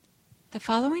The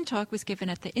following talk was given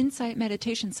at the Insight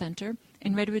Meditation Center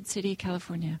in Redwood City,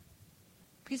 California.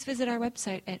 Please visit our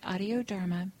website at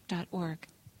audiodharma.org.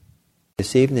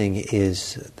 This evening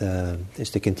is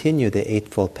to continue the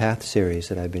Eightfold Path series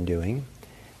that I've been doing,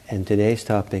 and today's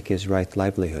topic is right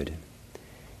livelihood.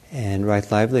 And right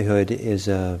livelihood is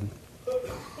the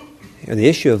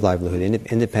issue of livelihood,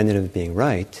 independent of being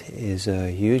right, is a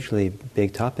hugely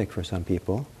big topic for some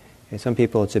people. And some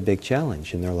people, it's a big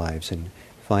challenge in their lives, and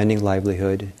finding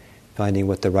livelihood, finding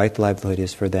what the right livelihood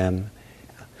is for them,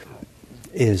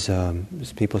 is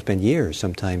people spend years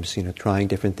sometimes, trying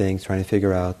different things, trying to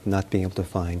figure out, not being able to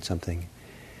find something,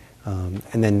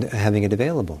 and then having it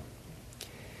available.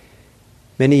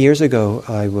 Many years ago,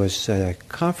 I was at a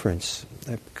conference.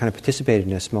 I kind of participated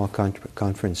in a small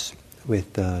conference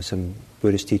with some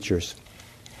Buddhist teachers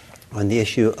on the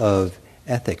issue of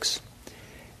ethics.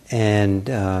 And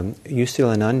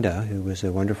Usilananda, who was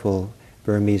a wonderful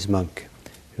Burmese monk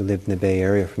who lived in the Bay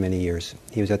Area for many years,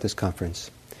 he was at this conference.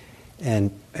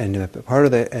 And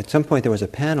at some point there was a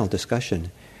panel discussion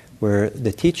where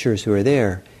the teachers who were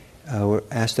there were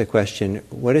asked the question,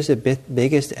 what is the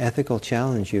biggest ethical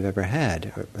challenge you've ever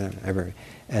had, ever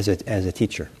as a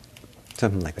teacher?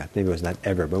 Something like that. Maybe it was not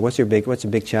ever, but what's a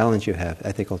big challenge you have,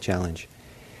 ethical challenge?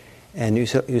 And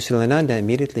Usilananda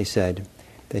immediately said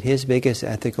that his biggest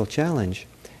ethical challenge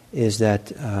is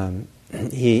that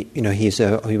he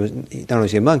was not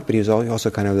only a monk, but he was also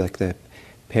kind of like the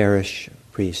parish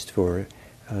priest for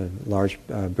a large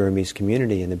Burmese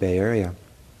community in the Bay Area,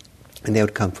 and they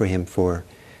would come for him for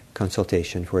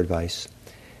consultation, for advice.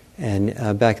 And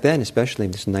back then, especially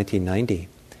this is 1990,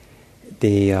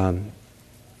 he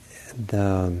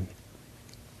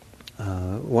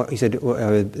said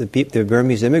the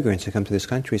Burmese immigrants who come to this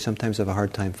country sometimes have a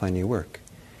hard time finding work,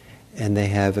 and they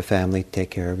have a family to take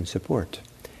care of and support.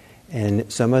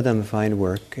 And some of them find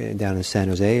work down in the San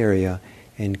Jose area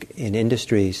in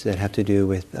industries that have to do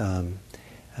with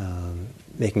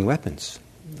making weapons.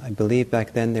 I believe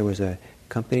back then there was a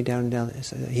company down.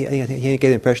 He gave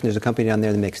the impression there's a company down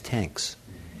there that makes tanks.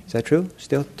 Is that true?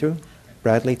 Still true?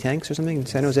 Bradley Tanks or something in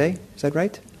San Jose? Is that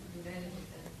right? United Defense.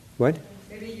 What?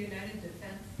 Maybe United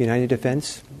Defense. United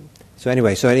Defense. So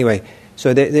anyway, so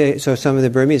some of the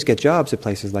Burmese get jobs at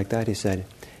places like that, he said.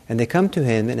 And they come to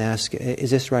him and ask, is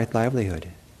this right livelihood?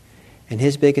 And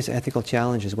his biggest ethical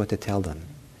challenge is what to tell them.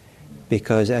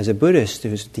 Because as a Buddhist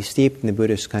who's steeped in the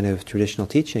Buddhist kind of traditional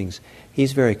teachings,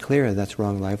 he's very clear that's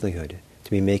wrong livelihood,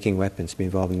 to be making weapons, to be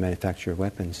involved in the manufacture of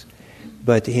weapons.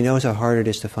 But he knows how hard it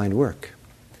is to find work.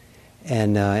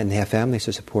 And they have families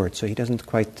to support, so he doesn't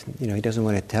quite, he doesn't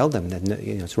want to tell them that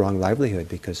it's wrong livelihood,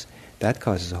 because that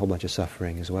causes a whole bunch of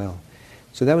suffering as well.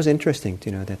 So that was interesting,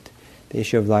 that the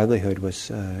issue of livelihood was,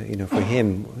 for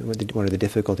him, one of the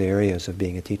difficult areas of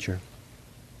being a teacher.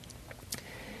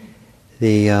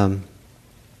 And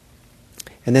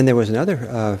then there was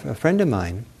another a friend of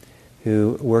mine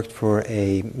who worked for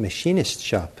a machinist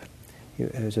shop.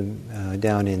 It was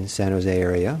down in San Jose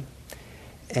area.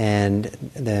 And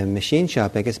the machine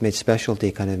shop, I guess, made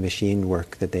specialty kind of machine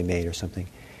work that they made or something.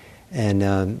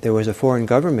 And there was a foreign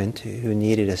government who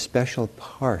needed a special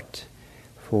part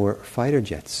for fighter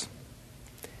jets.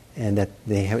 And that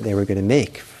they were going to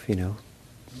make,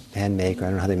 hand make, or I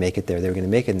don't know how they make it there. They were going to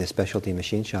make it in this specialty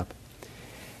machine shop.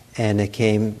 And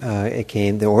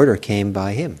the order came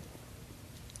by him.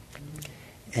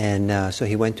 And so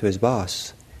he went to his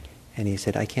boss, and he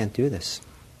said, I can't do this.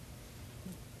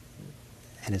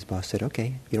 And his boss said,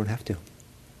 okay, you don't have to.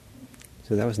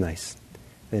 So that was nice.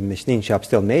 The machine shop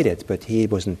still made it, but he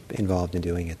wasn't involved in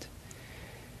doing it.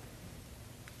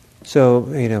 So,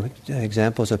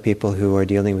 examples of people who are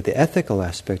dealing with the ethical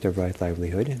aspect of right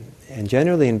livelihood. And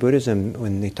generally in Buddhism,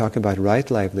 when they talk about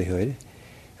right livelihood,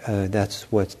 that's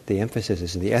what the emphasis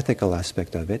is, the ethical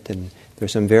aspect of it. And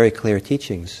there's some very clear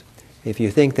teachings. If you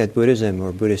think that Buddhism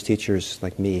or Buddhist teachers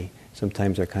like me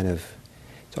sometimes are kind of,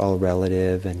 it's all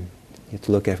relative, and you have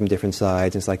to look at it from different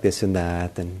sides, it's like this and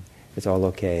that, and it's all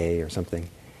okay or something.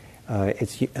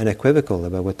 It's unequivocal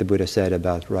about what the Buddha said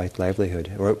about right livelihood,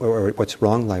 or what's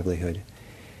wrong livelihood.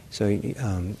 So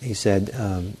he said,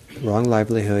 wrong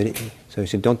livelihood, so he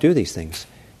said, don't do these things.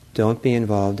 Don't be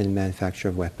involved in the manufacture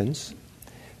of weapons.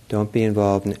 Don't be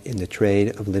involved in the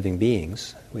trade of living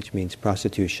beings, which means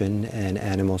prostitution and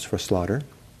animals for slaughter.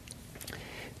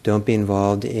 Don't be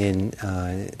involved in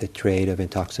the trade of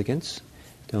intoxicants.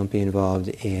 Don't be involved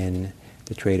in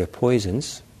the trade of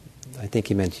poisons. I think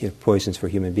he meant poisons for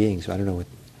human beings, so I don't know what.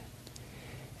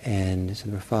 And it's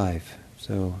number 5.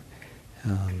 So,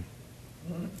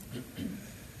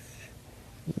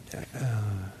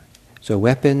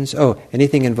 weapons.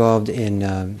 Anything involved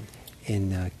in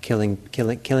in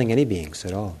killing any beings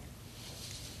at all.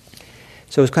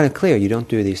 So it's kind of clear you don't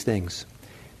do these things.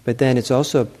 But then it's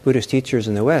also Buddhist teachers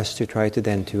in the West who try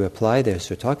to apply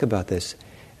this or talk about this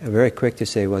are very quick to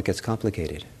say, well, it gets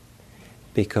complicated.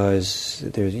 Because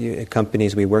there's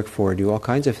companies we work for do all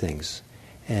kinds of things,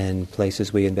 and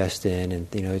places we invest in, and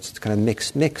it's kind of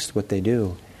mixed what they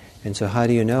do. And so how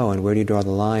do you know, and where do you draw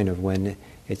the line of when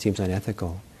it seems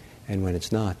unethical and when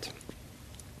it's not?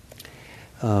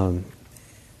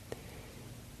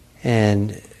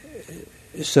 And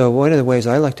so one of the ways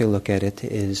I like to look at it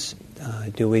is,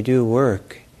 do we do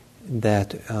work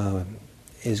that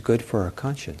is good for our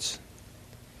conscience?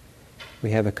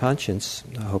 We have a conscience,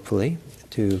 hopefully,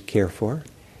 to care for.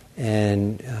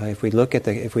 And if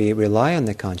we rely on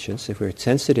the conscience, if we're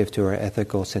sensitive to our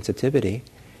ethical sensitivity,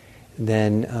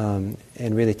 then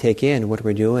and really take in what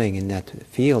we're doing in that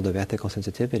field of ethical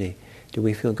sensitivity, do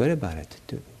we feel good about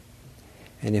it?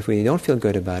 And if we don't feel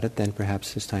good about it, then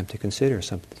perhaps it's time to consider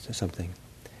something.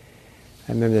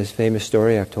 I remember this famous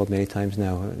story I've told many times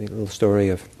now, a little story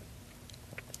of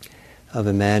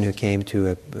a man who came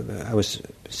to I was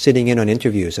sitting in on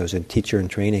interviews. I was a teacher in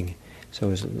training. So I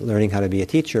was learning how to be a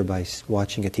teacher by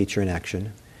watching a teacher in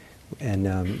action. And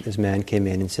this man came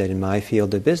in and said, in my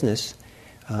field of business,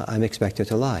 I'm expected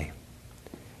to lie.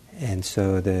 And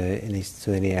so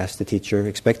then he asked the teacher,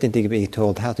 expecting to be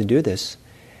told how to do this,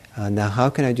 now how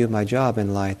can I do my job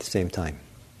and lie at the same time?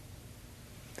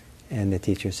 And the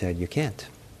teacher said, you can't.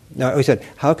 No, he said,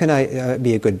 how can I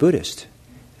be a good Buddhist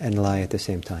and lie at the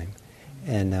same time?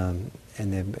 And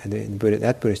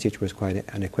that Buddhist teacher was quite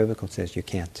unequivocal, says, you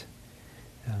can't.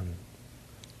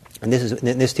 And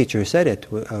this teacher who said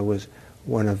it was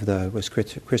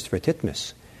Christopher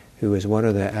Titmuss, who was one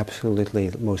of the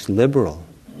absolutely most liberal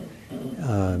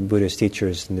Buddhist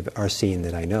teachers in our scene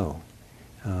that I know,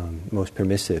 most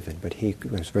permissive. But he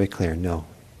was very clear: no,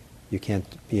 you can't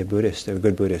be a Buddhist, a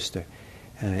good Buddhist,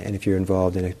 and if you're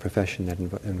involved in a profession that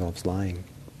involves lying.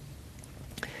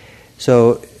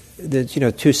 So, there's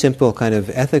two simple kind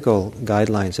of ethical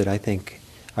guidelines that I think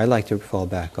I like to fall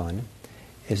back on.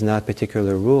 Is not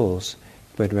particular rules,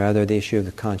 but rather the issue of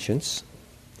the conscience.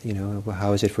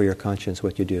 How is it for your conscience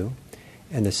what you do?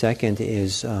 And the second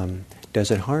is,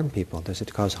 does it harm people? Does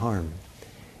it cause harm?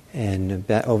 And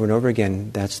that, over and over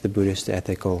again, that's the Buddhist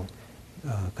ethical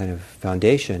kind of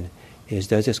foundation, is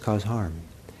does this cause harm?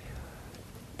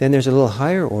 Then there's a little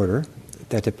higher order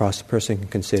that the person can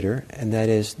consider, and that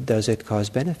is, does it cause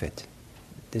benefit?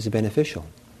 Is it beneficial?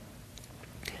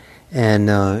 And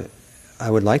I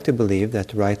would like to believe that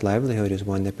the right livelihood is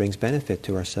one that brings benefit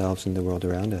to ourselves and the world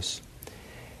around us.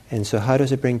 And so how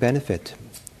does it bring benefit?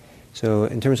 So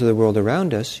in terms of the world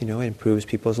around us, it improves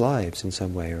people's lives in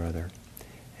some way or other.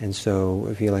 And so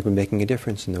we feel like we're making a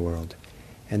difference in the world.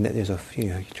 And that there's a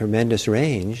tremendous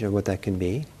range of what that can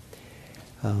be.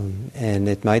 And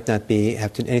it might not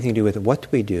have anything to do with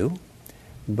what we do,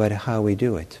 but how we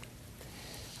do it.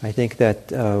 I think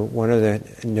that one of the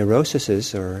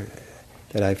neuroses, or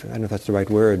that I don't know if that's the right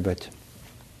word, but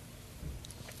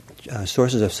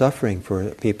sources of suffering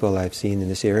for people I've seen in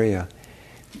this area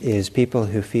is people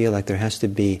who feel like there has to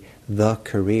be the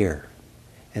career.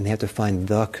 And they have to find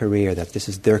the career, that this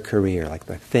is their career, like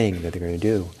the thing that they're going to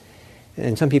do.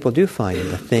 And some people do find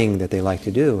the thing that they like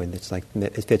to do, and it's like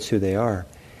it fits who they are.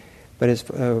 But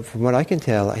from what I can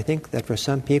tell, I think that for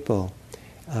some people,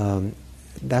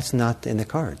 that's not in the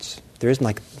cards. There isn't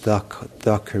like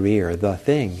the career, the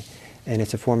thing. And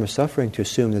it's a form of suffering to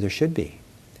assume that there should be.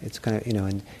 It's kind of,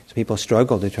 and so people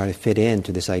struggle to try to fit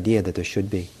into this idea that there should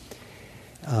be.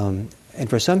 And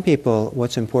for some people,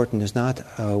 what's important is not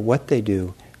what they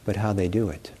do, but how they do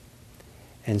it.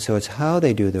 And so it's how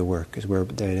they do the work is where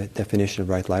the definition of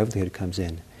right livelihood comes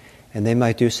in. And they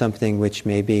might do something which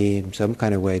maybe in some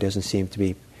kind of way doesn't seem to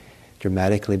be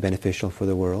dramatically beneficial for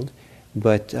the world,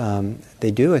 but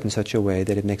they do it in such a way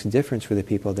that it makes a difference for the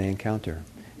people they encounter.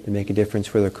 They make a difference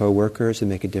for their co-workers, they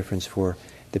make a difference for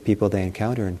the people they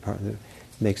encounter, and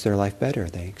makes their life better.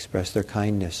 They express their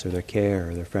kindness or their care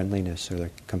or their friendliness or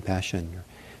their compassion or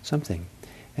something.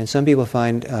 And some people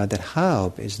find that how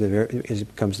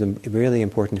becomes the really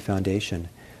important foundation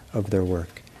of their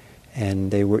work. And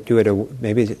they do it,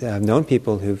 maybe I've known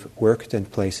people who've worked in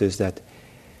places that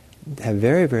have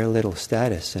very, very little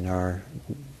status in our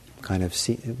kind of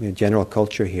general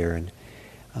culture here, and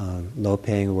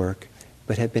low-paying work,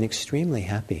 but have been extremely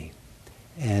happy.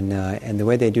 And the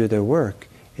way they do their work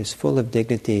is full of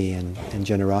dignity and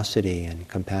generosity and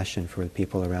compassion for the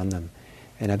people around them.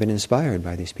 And I've been inspired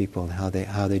by these people and how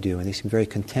they do. And they seem very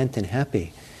content and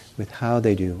happy with how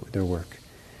they do their work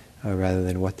rather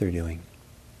than what they're doing.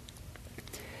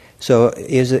 So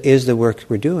is the work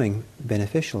we're doing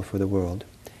beneficial for the world?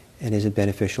 And is it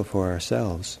beneficial for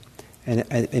ourselves?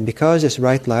 And because this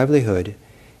right livelihood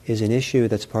is an issue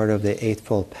that's part of the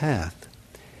Eightfold Path,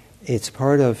 it's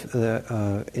part of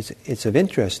it's of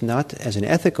interest not as an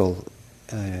ethical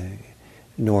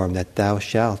norm that thou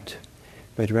shalt,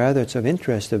 but rather it's of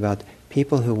interest about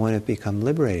people who want to become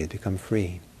liberated, become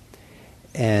free.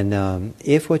 And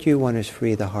if what you want is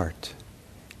free the heart,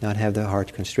 not have the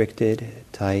heart constricted,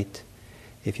 tight,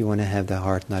 if you want to have the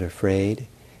heart not afraid,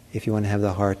 if you want to have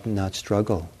the heart not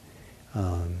struggle,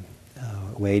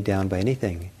 weighed down by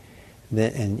anything,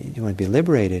 and you want to be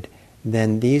liberated,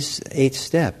 then these 8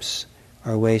 steps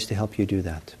are ways to help you do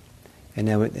that. And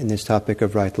now in this topic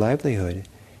of right livelihood,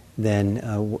 then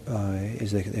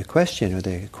is the question or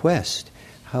the quest,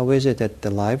 how is it that the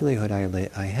livelihood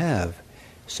I have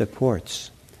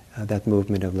supports that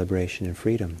movement of liberation and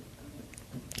freedom?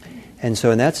 And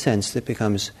so in that sense, it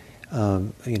becomes, how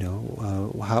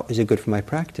is it good for my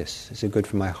practice? Is it good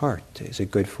for my heart? Is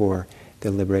it good for the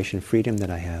liberation and freedom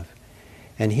that I have?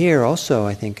 And here also,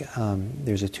 I think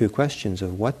there's 2 questions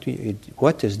of what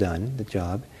is done, the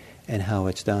job, and how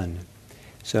it's done.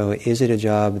 So is it a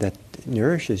job that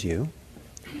nourishes you,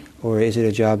 or is it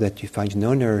a job that you find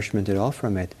no nourishment at all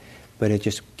from it, but it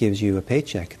just gives you a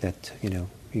paycheck that you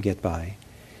get by?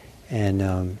 And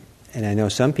I know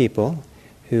some people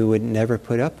who would never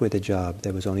put up with a job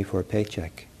that was only for a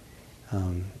paycheck.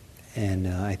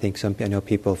 I think I know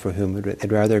people for whom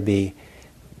it'd rather be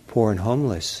poor and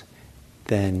homeless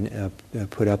than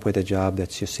put up with a job that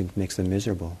just makes them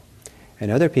miserable. And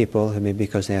other people, who maybe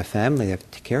because they have family they have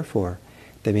to care for,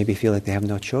 they maybe feel like they have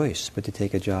no choice but to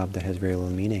take a job that has very little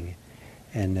meaning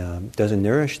and doesn't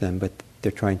nourish them, but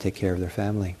they're trying to take care of their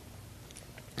family.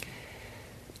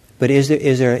 But is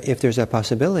there, if there's a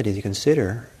possibility to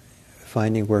consider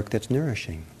finding work that's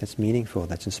nourishing, that's meaningful,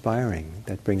 that's inspiring,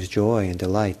 that brings joy and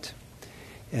delight,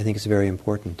 I think it's very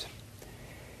important.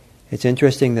 It's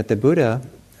interesting that the Buddha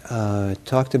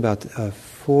talked about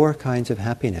 4 kinds of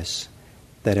happiness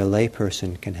that a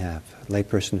layperson can have, a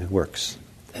layperson who works.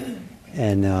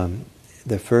 And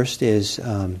the first is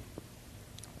the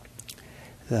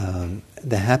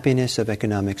happiness of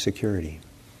economic security.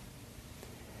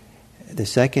 The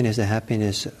second is the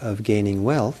happiness of gaining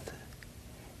wealth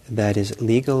that is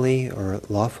legally or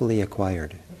lawfully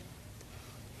acquired.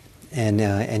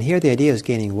 And here the idea is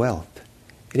gaining wealth.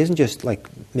 It isn't just like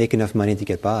make enough money to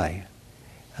get by,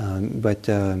 but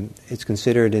it's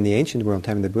considered in the ancient world,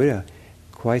 time of the Buddha,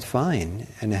 quite fine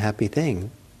and a happy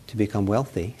thing to become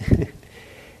wealthy,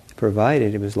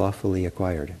 provided it was lawfully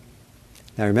acquired.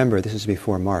 Now remember, this is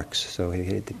before Marx, so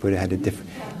the Buddha had a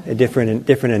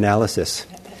different analysis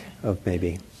of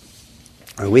maybe,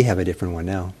 or we have a different one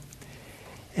now.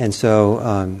 And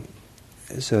so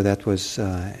that was,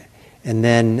 and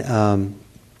then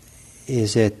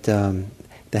is it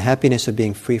the happiness of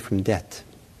being free from debt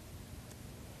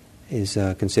is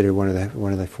considered one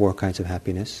of the 4 kinds of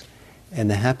happiness, and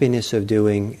the happiness of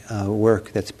doing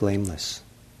work that's blameless.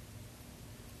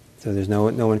 So there's no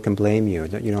one can blame you.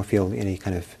 You don't feel any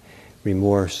kind of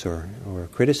remorse or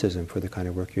criticism for the kind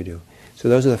of work you do. So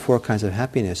those are the 4 kinds of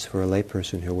happiness for a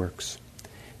layperson who works.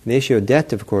 And the issue of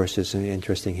debt, of course, is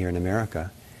interesting here in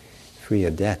America. Free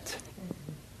of debt.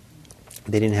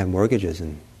 They didn't have mortgages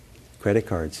and credit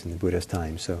cards in the Buddha's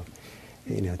time, so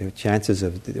the chances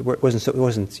of it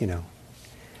wasn't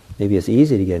maybe it's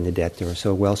easy to get into debt. They were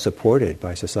so well supported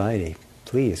by society.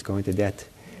 Please go into debt.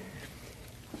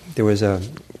 There was Ajahn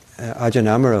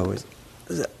Amaro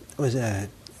was a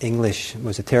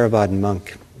Theravadan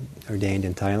monk ordained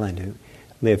in Thailand who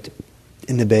lived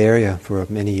in the Bay Area for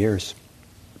many years.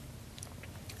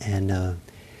 And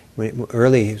when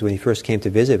he first came to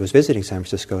was visiting San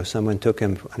Francisco, someone took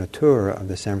him on a tour of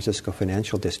the San Francisco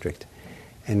financial district,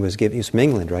 and he was from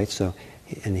England, right? So,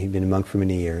 and he'd been a monk for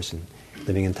many years and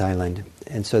living in Thailand.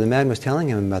 And so the man was telling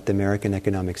him about the American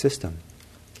economic system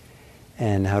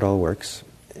and how it all works.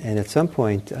 And at some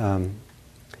point, the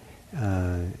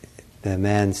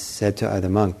man said to the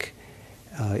monk,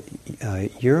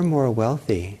 "You're more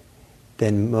wealthy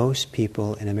than most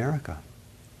people in America."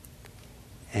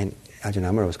 And Ajahn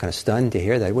Amaro was kind of stunned to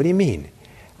hear that. What do you mean?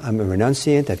 I'm a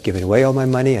renunciant. I've given away all my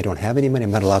money. I don't have any money.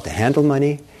 I'm not allowed to handle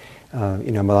money.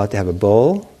 I'm allowed to have a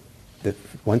bowl,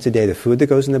 once a day, the food that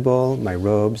goes in the bowl, my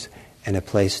robes, and a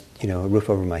place, a roof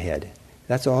over my head.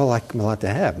 That's all I'm allowed to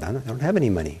have. I don't have any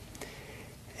money.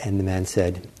 And the man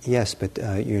said, "Yes, but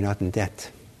you're not in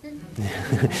debt."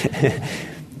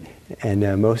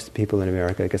 And most people in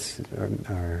America, I guess,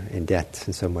 are in debt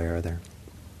in some way or other.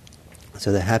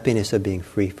 So the happiness of being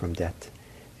free from debt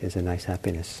is a nice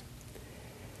happiness.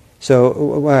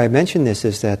 So why I mention this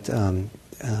is that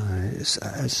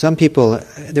some people,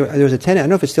 there was a tendency, I don't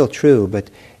know if it's still true, but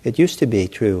it used to be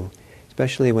true,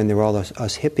 especially when there were all us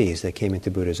hippies that came into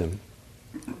Buddhism,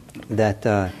 that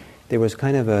there was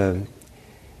kind of a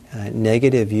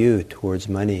negative view towards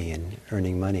money and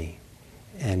earning money.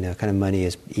 And kind of money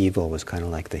is evil was kind of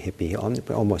like the hippie,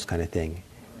 almost kind of thing.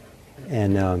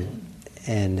 And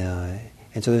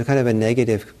so there's kind of a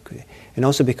negative, and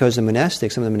also because some of the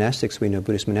monastics we know,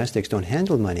 Buddhist monastics, don't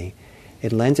handle money,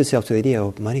 it lends itself to the idea,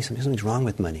 oh, money, something's wrong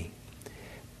with money.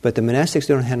 But the monastics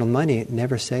who don't handle money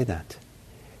never say that.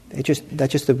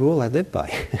 That's just the rule I live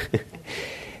by.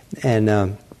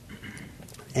 But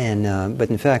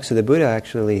in fact, so the Buddha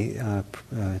actually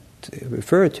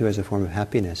referred to as a form of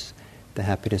happiness, the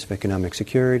happiness of economic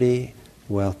security,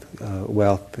 wealth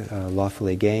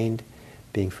lawfully gained,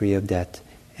 being free of debt,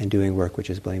 and doing work which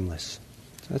is blameless.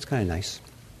 So that's kind of nice.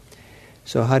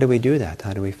 So how do we do that?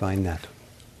 How do we find that?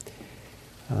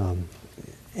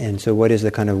 And so what is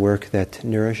the kind of work that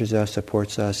nourishes us,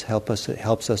 supports us,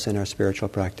 helps us in our spiritual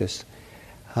practice?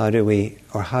 How do we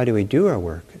do our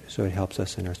work so it helps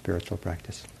us in our spiritual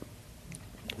practice?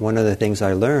 One of the things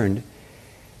I learned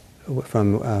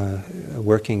from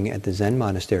working at the Zen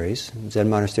monasteries,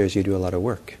 you do a lot of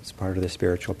work, it's part of the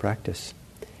spiritual practice,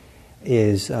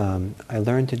 is I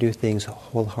learned to do things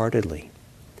wholeheartedly.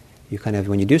 You kind of,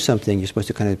 when you do something, you're supposed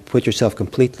to kind of put yourself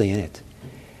completely in it.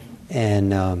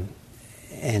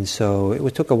 And so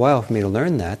it took a while for me to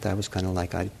learn that. I was kind of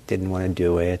like, I didn't want to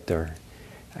do it, or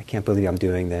I can't believe I'm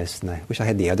doing this, and I wish I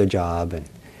had the other job, and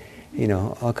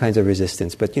all kinds of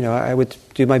resistance. But I would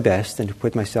do my best and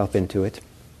put myself into it.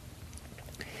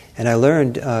 And I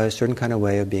learned a certain kind of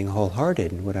way of being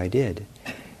wholehearted in what I did.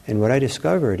 And what I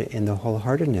discovered in the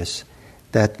wholeheartedness,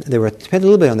 that depended a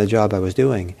little bit on the job I was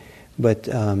doing, but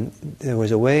there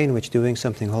was a way in which doing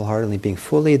something wholeheartedly, being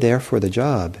fully there for the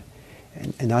job,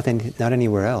 and not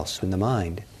anywhere else in the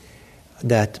mind,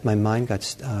 that my mind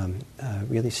got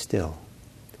really still.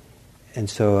 And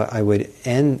so I would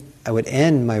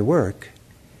end my work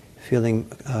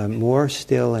feeling more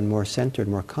still and more centered,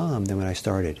 more calm than when I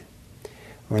started.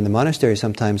 Or in the monastery,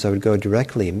 sometimes I would go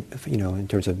directly, in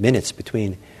terms of minutes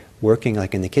between working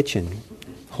like in the kitchen,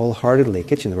 wholeheartedly,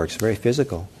 kitchen work's very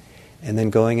physical, and then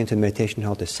going into the meditation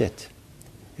hall to sit.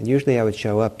 And usually I would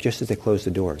show up just as they closed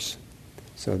the doors.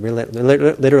 So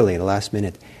literally, the last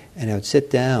minute. And I would sit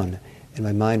down, and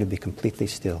my mind would be completely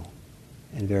still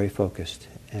and very focused.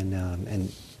 And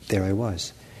there I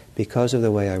was, because of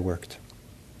the way I worked.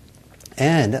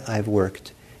 And I've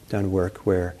done work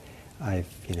where I've,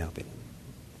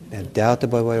 had doubt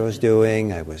about what I was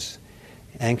doing, I was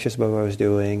anxious about what I was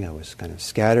doing, I was kind of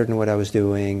scattered in what I was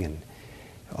doing, and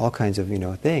all kinds of,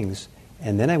 things.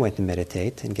 And then I went to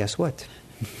meditate, and guess what?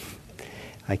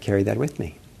 I carried that with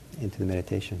me into the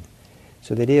meditation.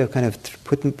 So the idea of kind of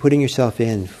putting yourself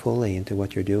in fully into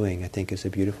what you're doing, I think, is a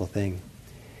beautiful thing.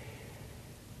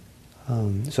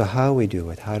 So how we do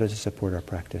it, how does it support our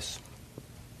practice?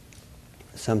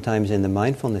 Sometimes in the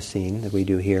mindfulness scene that we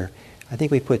do here, I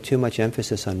think we put too much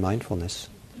emphasis on mindfulness.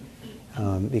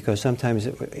 Because sometimes,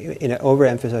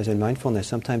 overemphasizing mindfulness,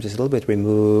 sometimes it's a little bit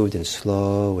removed and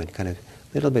slow and kind of a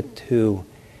little bit too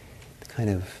kind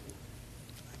of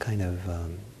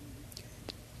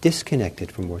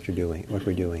disconnected from what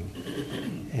we're doing.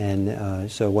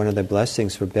 And so one of the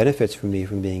blessings for benefits for me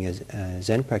from being a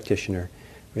Zen practitioner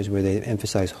was where they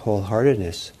emphasize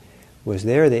wholeheartedness.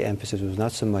 The emphasis was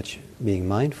not so much being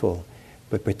mindful,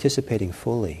 but participating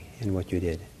fully in what you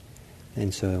did.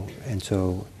 And so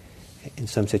in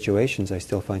some situations, I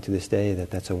still find to this day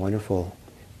that that's a wonderful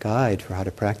guide for how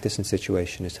to practice in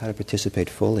situations, is how to participate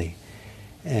fully.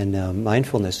 And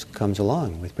mindfulness comes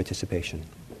along with participation,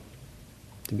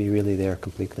 to be really there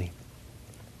completely.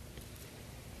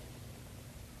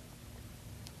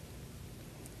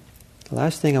 The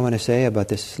last thing I want to say about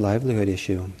this livelihood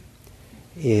issue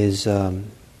is I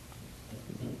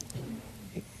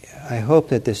hope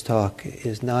that this talk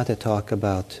is not a talk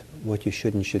about what you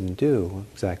should and shouldn't do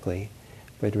exactly,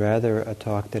 but rather a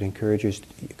talk that encourages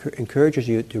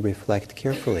you to reflect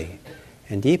carefully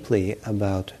and deeply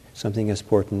about something as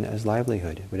important as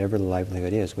livelihood, whatever the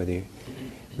livelihood is,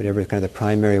 whatever kind of the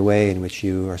primary way in which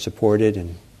you are supported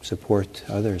and support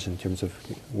others in terms of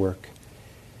work.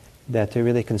 That to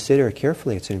really consider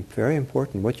carefully, it's very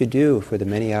important. What you do for the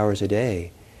many hours a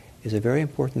day is a very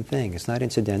important thing. It's not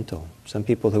incidental. Some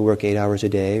people who work 8 hours a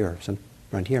day, or some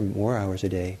around here more hours a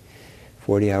day,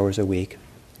 40 hours a week,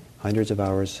 hundreds of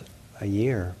hours a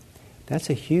year, that's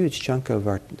a huge chunk of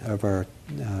our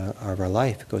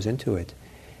life goes into it.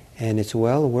 And it's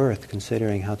well worth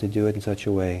considering how to do it in such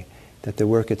a way that the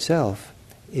work itself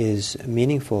is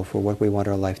meaningful for what we want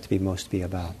our life to be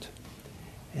about,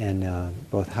 and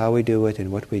both how we do it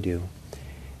and what we do.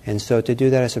 And so to do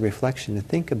that as a reflection, to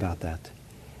think about that,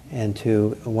 and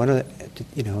to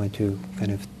and to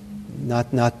kind of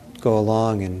not go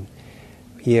along and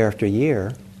year after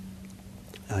year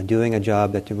doing a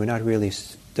job that we're not really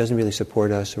doesn't really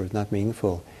support us or is not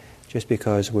meaningful, just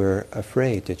because we're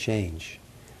afraid to change,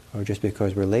 or just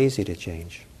because we're lazy to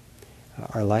change.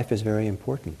 Our life is very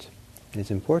important, and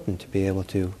it's important to be able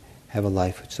to have a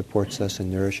life which supports us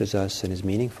and nourishes us and is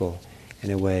meaningful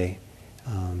in a way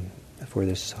for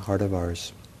this heart of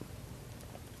ours.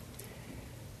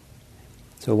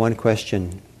 So one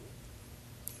question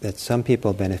that some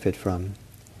people benefit from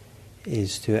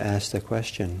is to ask the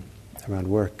question around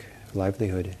work,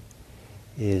 livelihood,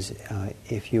 is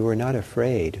if you were not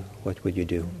afraid, what would you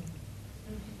do?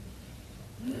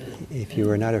 If you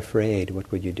were not afraid,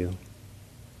 what would you do?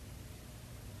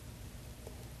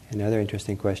 Another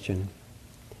interesting question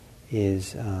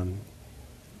is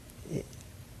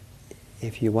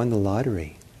if you won the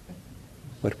lottery,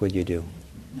 what would you do?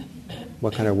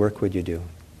 What kind of work would you do?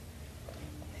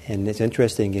 And it's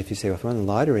interesting if you say, well, if I won the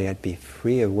lottery, I'd be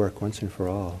free of work once and for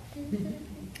all.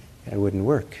 I wouldn't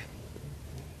work.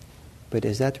 But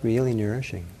is that really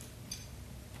nourishing?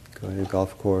 Go to the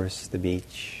golf course, the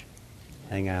beach,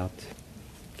 hang out,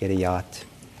 get a yacht,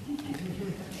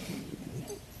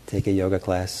 take a yoga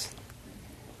class,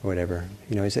 or whatever.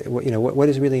 What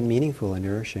is really meaningful and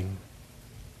nourishing?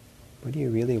 What do you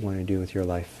really want to do with your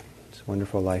life? This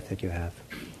wonderful life that you have.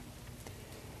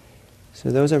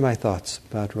 So those are my thoughts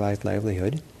about right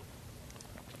livelihood.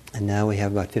 And now we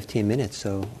have about 15 minutes,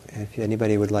 so if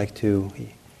anybody would like to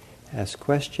ask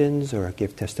questions or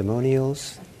give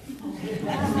testimonials.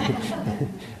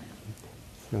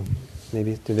 So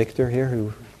maybe to Victor here,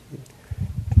 who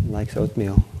likes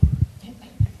oatmeal.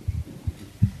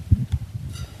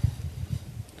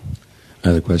 I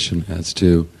had a question as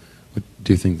to what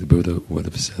do you think the Buddha would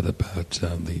have said about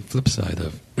the flip side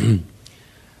of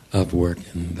of work,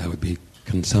 and that would be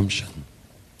consumption.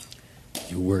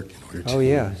 You work in order to... Oh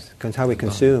yeah, how we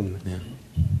consume. Yeah.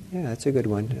 Yeah, that's a good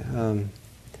one.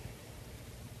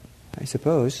 I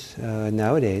suppose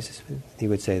nowadays he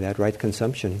would say that, right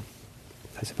consumption.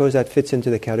 I suppose that fits into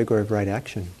the category of right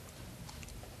action.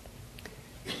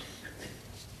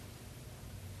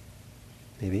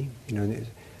 Maybe.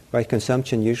 Right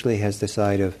consumption usually has the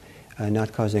side of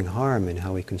not causing harm in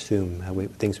how we consume,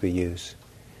 things we use.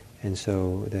 And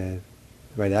so the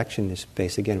right action is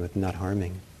based again with not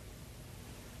harming.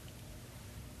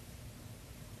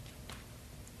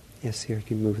 Yes, here, you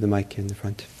can move the mic in the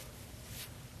front.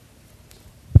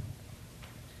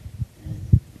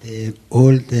 The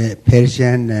old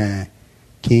Persian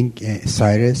king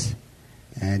Cyrus,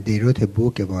 they wrote a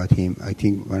book about him. I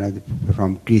think one of the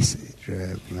from Greece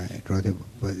wrote a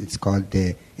book. It's called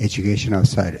The Education of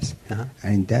Cyrus. Uh-huh.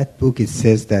 And in that book it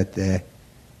says that they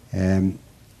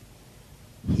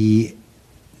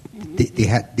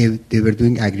were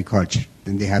doing agriculture.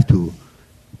 Then they have to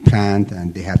plant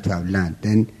and they have to have land.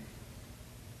 Then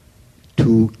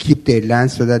to keep their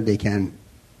land so that they can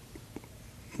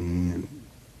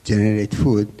generate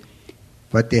food,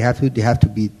 but they have to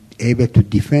be able to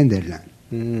defend their land.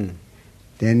 Mm.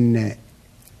 Then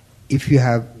if you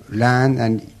have land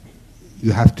and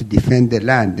you have to defend the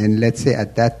land, then let's say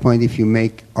at that point if you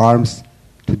make arms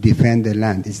to defend the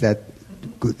land, is that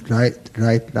good, right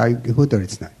livelihood, or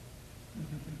it's not?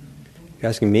 You're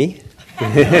asking me?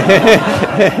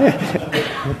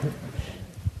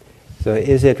 So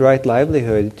is it right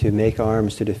livelihood to make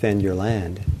arms to defend your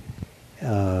land?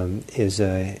 Is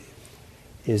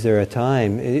there a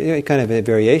time, kind of a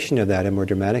variation of that, a more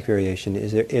dramatic variation,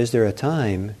 is there a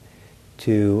time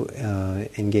to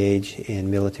engage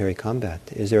in military combat?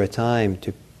 Is there a time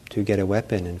to get a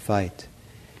weapon and fight,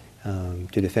 to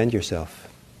defend yourself?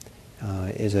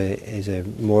 Is a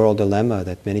moral dilemma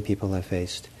that many people have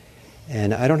faced.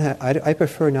 And I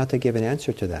prefer not to give an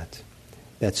answer to that.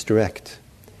 That's direct.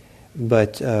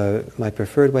 But my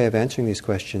preferred way of answering these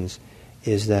questions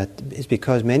is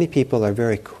because many people are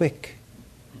very quick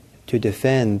to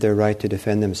defend their right to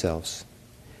defend themselves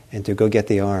and to go get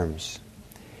the arms.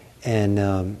 And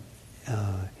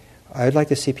I'd like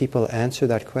to see people answer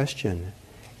that question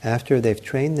after they've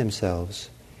trained themselves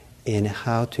in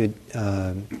how to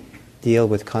deal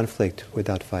with conflict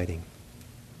without fighting.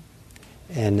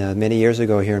 And many years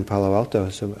ago here in Palo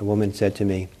Alto, a woman said to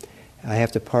me, I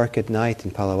have to park at night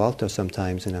in Palo Alto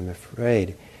sometimes and I'm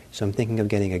afraid, so I'm thinking of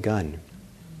getting a gun.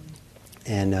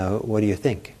 And what do you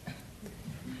think?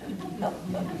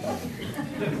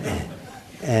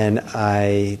 And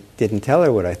I didn't tell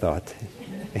her what I thought.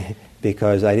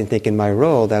 because I didn't think in my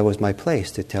role that was my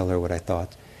place to tell her what I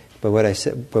thought. But what I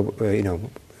said, but in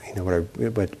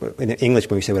English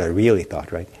when we say what I really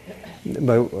thought, right?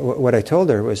 But what I told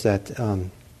her was that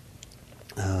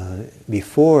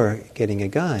before getting a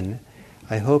gun,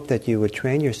 I hope that you would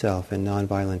train yourself in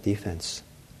nonviolent defense,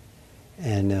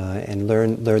 and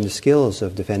learn the skills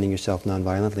of defending yourself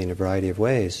nonviolently in a variety of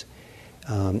ways,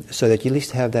 so that you at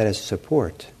least have that as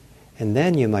support. And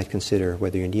then you might consider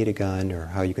whether you need a gun or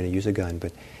how you're going to use a gun.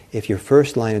 But if your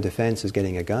first line of defense is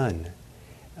getting a gun,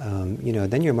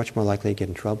 then you're much more likely to get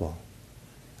in trouble,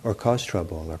 or cause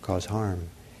harm.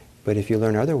 But if you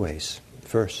learn other ways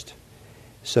first,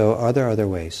 so are there other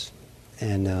ways,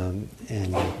 and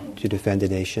to defend a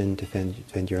nation,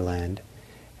 defend your land,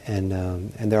 and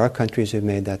there are countries who've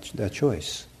made that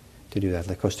choice to do that.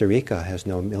 Like Costa Rica has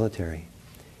no military.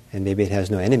 And maybe it has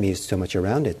no enemies so much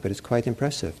around it, but it's quite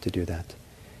impressive to do that,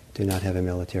 to not have a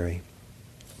military.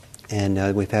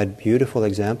 And we've had beautiful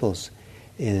examples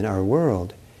in our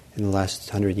world in the last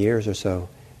 100 years or so,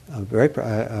 very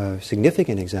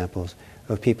significant examples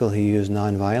of people who use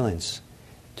nonviolence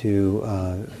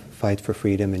to fight for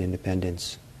freedom and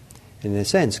independence. And in a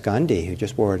sense, Gandhi, who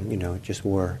just wore a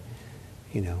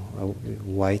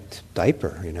white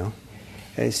diaper,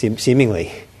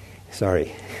 seemingly.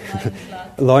 Sorry.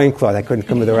 Loincloth. I couldn't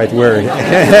come with the right word.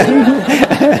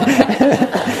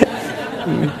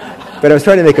 But I was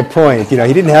trying to make a point. He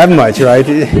didn't have much, right?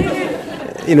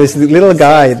 This little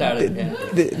guy.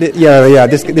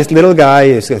 This little guy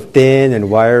is thin and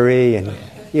wiry, and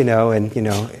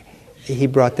he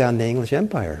brought down the English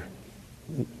Empire.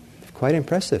 Quite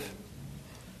impressive.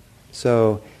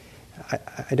 So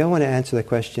I don't want to answer the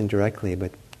question directly,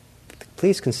 but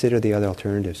please consider the other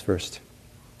alternatives first.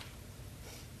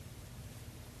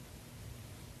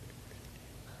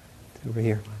 Over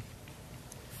here.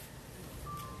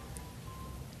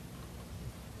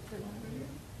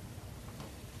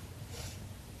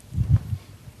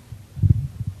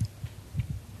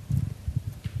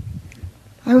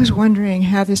 I was wondering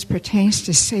how this pertains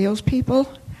to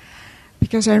salespeople,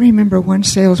 because I remember one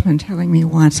salesman telling me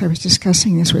once, I was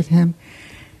discussing this with him,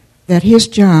 that his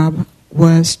job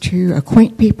was to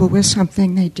acquaint people with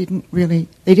something they didn't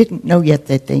know yet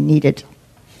that they needed.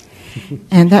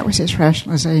 And that was his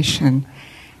rationalization.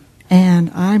 And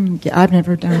I've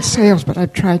never done sales, but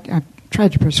I've tried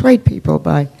to persuade people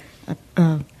by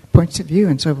points of view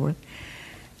and so forth.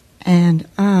 And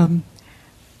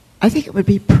I think it would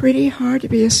be pretty hard to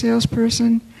be a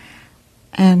salesperson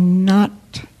and not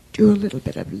do a little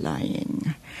bit of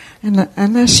lying,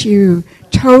 unless you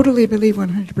totally believe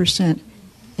 100%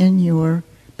 in your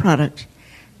product.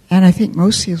 And I think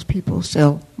most salespeople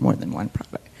sell more than one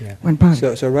product. Yeah. One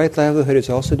product. So right livelihood is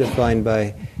also defined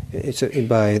by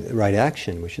right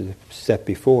action, which is a step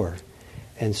before.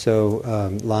 And so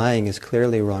lying is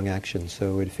clearly wrong action,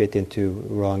 so it would fit into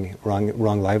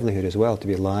wrong livelihood as well, to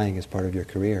be lying as part of your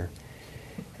career.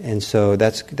 And so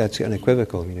that's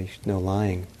unequivocal. You should know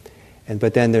lying.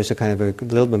 But then there's a kind of a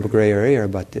little bit of a gray area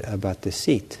about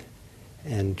deceit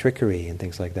and trickery and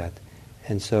things like that.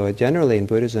 And so generally in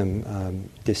Buddhism,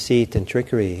 deceit and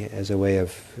trickery as a way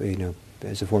of,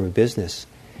 as a form of business,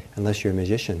 unless you're a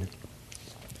magician,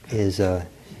 is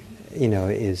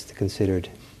considered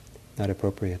not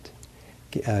appropriate.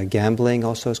 Gambling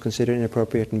also is considered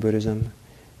inappropriate in Buddhism.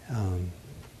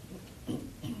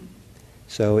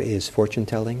 So is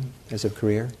fortune-telling as a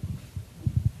career.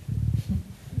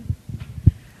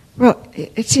 Well,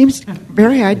 it seems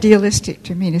very idealistic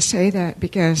to me to say that,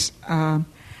 because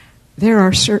there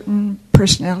are certain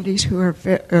personalities who are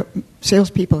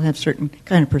salespeople have certain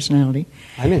kind of personality.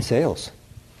 I'm in sales.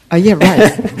 Yeah,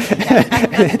 right.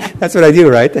 That's what I do,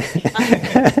 right?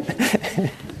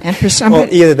 And for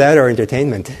somebody, well, either that or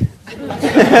entertainment.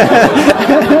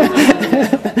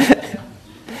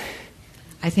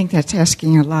 I think that's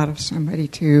asking a lot of somebody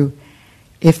to,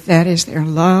 if that is their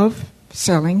love,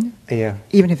 selling, yeah,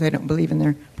 even if they don't believe in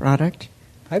their product.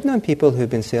 I've known people who've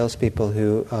been salespeople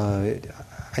who I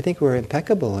think were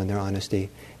impeccable in their honesty.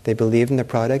 They believed in the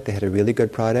product. They had a really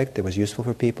good product that was useful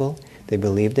for people. They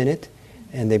believed in it,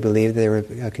 and they believed they were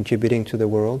contributing to the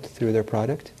world through their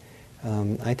product.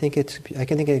 I think it's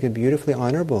a beautifully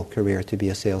honorable career to be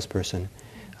a salesperson,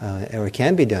 or it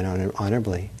can be done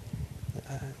honorably,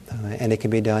 and it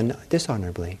can be done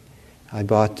dishonorably. I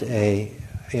bought I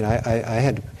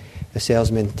had a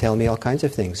salesman tell me all kinds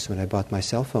of things when I bought my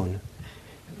cell phone,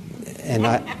 and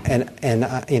I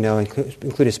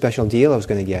include a special deal I was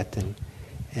going to get,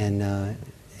 and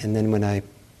then when I,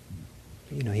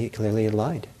 he clearly had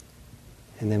lied,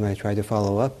 and then when I tried to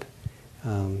follow up,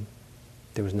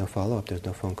 there was no follow up. There was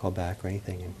no phone call back or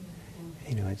anything, and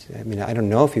I mean, I don't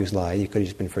know if he was lying. He could have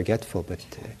just been forgetful, but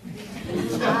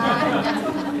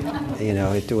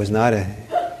it was not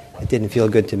it didn't feel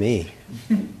good to me.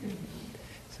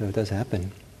 So it does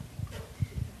happen.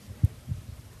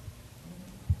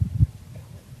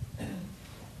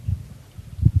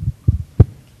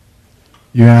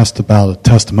 You asked about a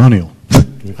testimonial.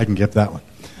 I can give that one.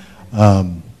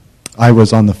 I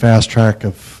was on the fast track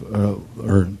of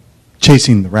or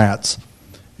chasing the rats,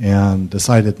 and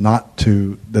decided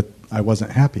that I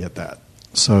wasn't happy at that.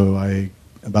 So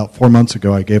about 4 months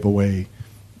ago, I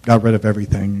got rid of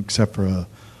everything except for a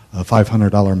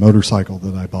 $500 motorcycle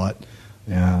that I bought,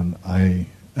 and I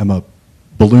am a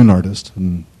balloon artist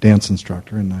and dance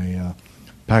instructor, and I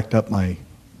packed up my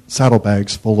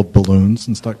saddlebags full of balloons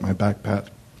and stuck my backpack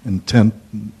and tent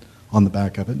on the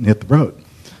back of it and hit the road.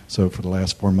 So for the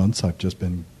last 4 months, I've just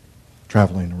been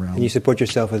traveling around. And you support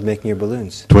yourself with making your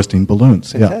balloons? Twisting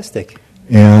balloons, Fantastic.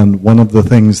 Yeah. And one of the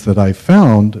things that I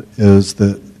found is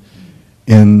that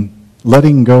in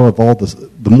letting go of all this,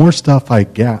 the more stuff I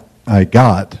got,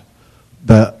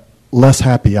 the less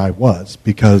happy I was,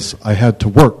 because I had to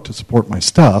work to support my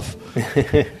stuff.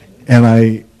 And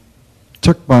I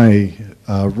took my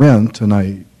rent and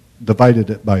I divided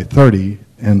it by 30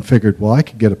 and figured, well, I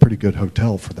could get a pretty good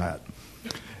hotel for that.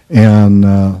 And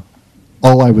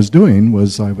all I was doing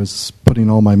was I was putting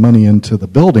all my money into the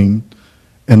building,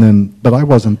 but I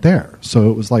wasn't there. So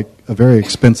it was like a very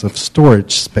expensive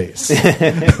storage space.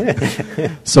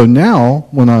 So now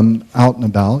when I'm out and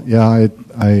about,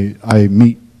 I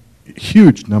meet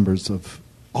huge numbers of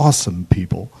awesome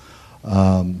people.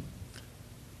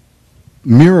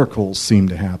 Miracles seem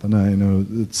to happen. I know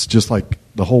it's just like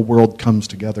the whole world comes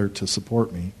together to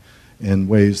support me in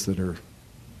ways that are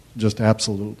just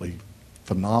absolutely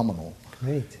phenomenal.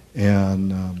 Great.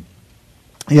 And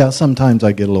sometimes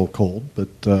I get a little cold, but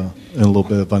and a little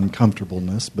bit of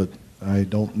uncomfortableness, but I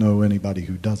don't know anybody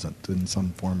who doesn't in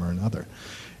some form or another.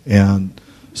 And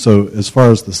so as far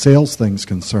as the sales thing's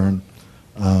concerned,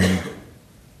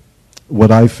 what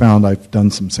I found, I've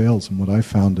done some sales, and what I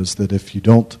found is that if you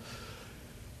don't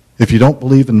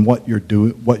believe in what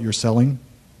you're selling,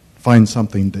 find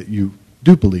something that you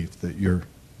do believe that you're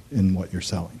in what you're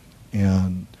selling.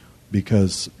 And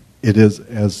because it is,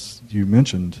 as you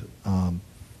mentioned,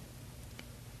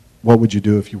 what would you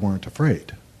do if you weren't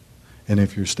afraid? And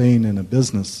if you're staying in a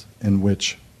business in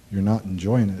which you're not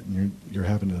enjoying it and you're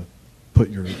having to put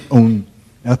your own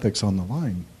ethics on the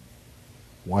line,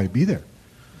 why be there?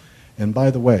 And by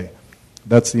the way,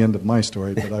 that's the end of my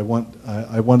story, but I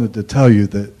wanted to tell you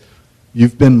that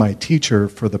you've been my teacher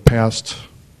for the past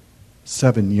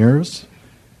 7 years,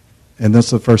 and this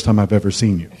is the first time I've ever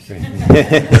seen you.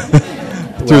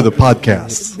 Through the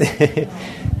podcasts.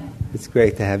 It's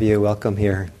great to have you. Welcome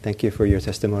here. Thank you for your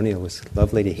testimonial. It was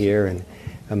lovely to hear, and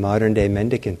a modern-day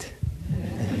mendicant.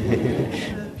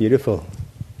 Beautiful.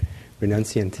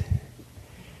 Renunciant.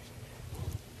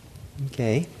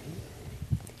 Okay.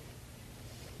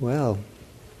 Well,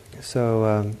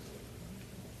 so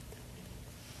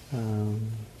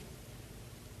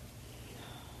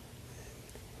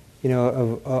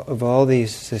of all the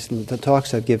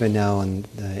talks I've given now on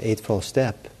the Eightfold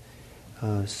Step,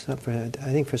 I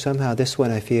think for somehow this one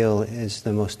I feel is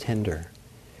the most tender,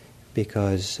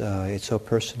 because it's so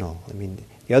personal. I mean,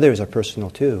 the others are personal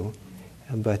too,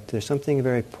 but there's something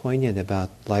very poignant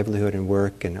about livelihood and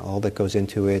work and all that goes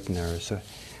into it, and it's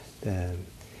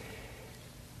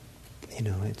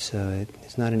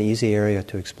not an easy area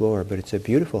to explore, but it's a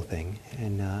beautiful thing,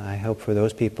 and I hope for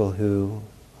those people who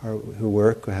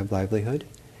work or have livelihood,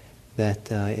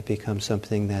 that it becomes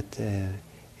something that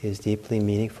is deeply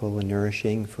meaningful and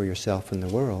nourishing for yourself and the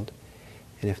world,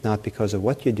 and if not because of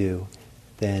what you do,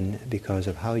 then because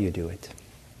of how you do it.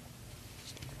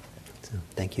 So,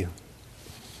 thank you.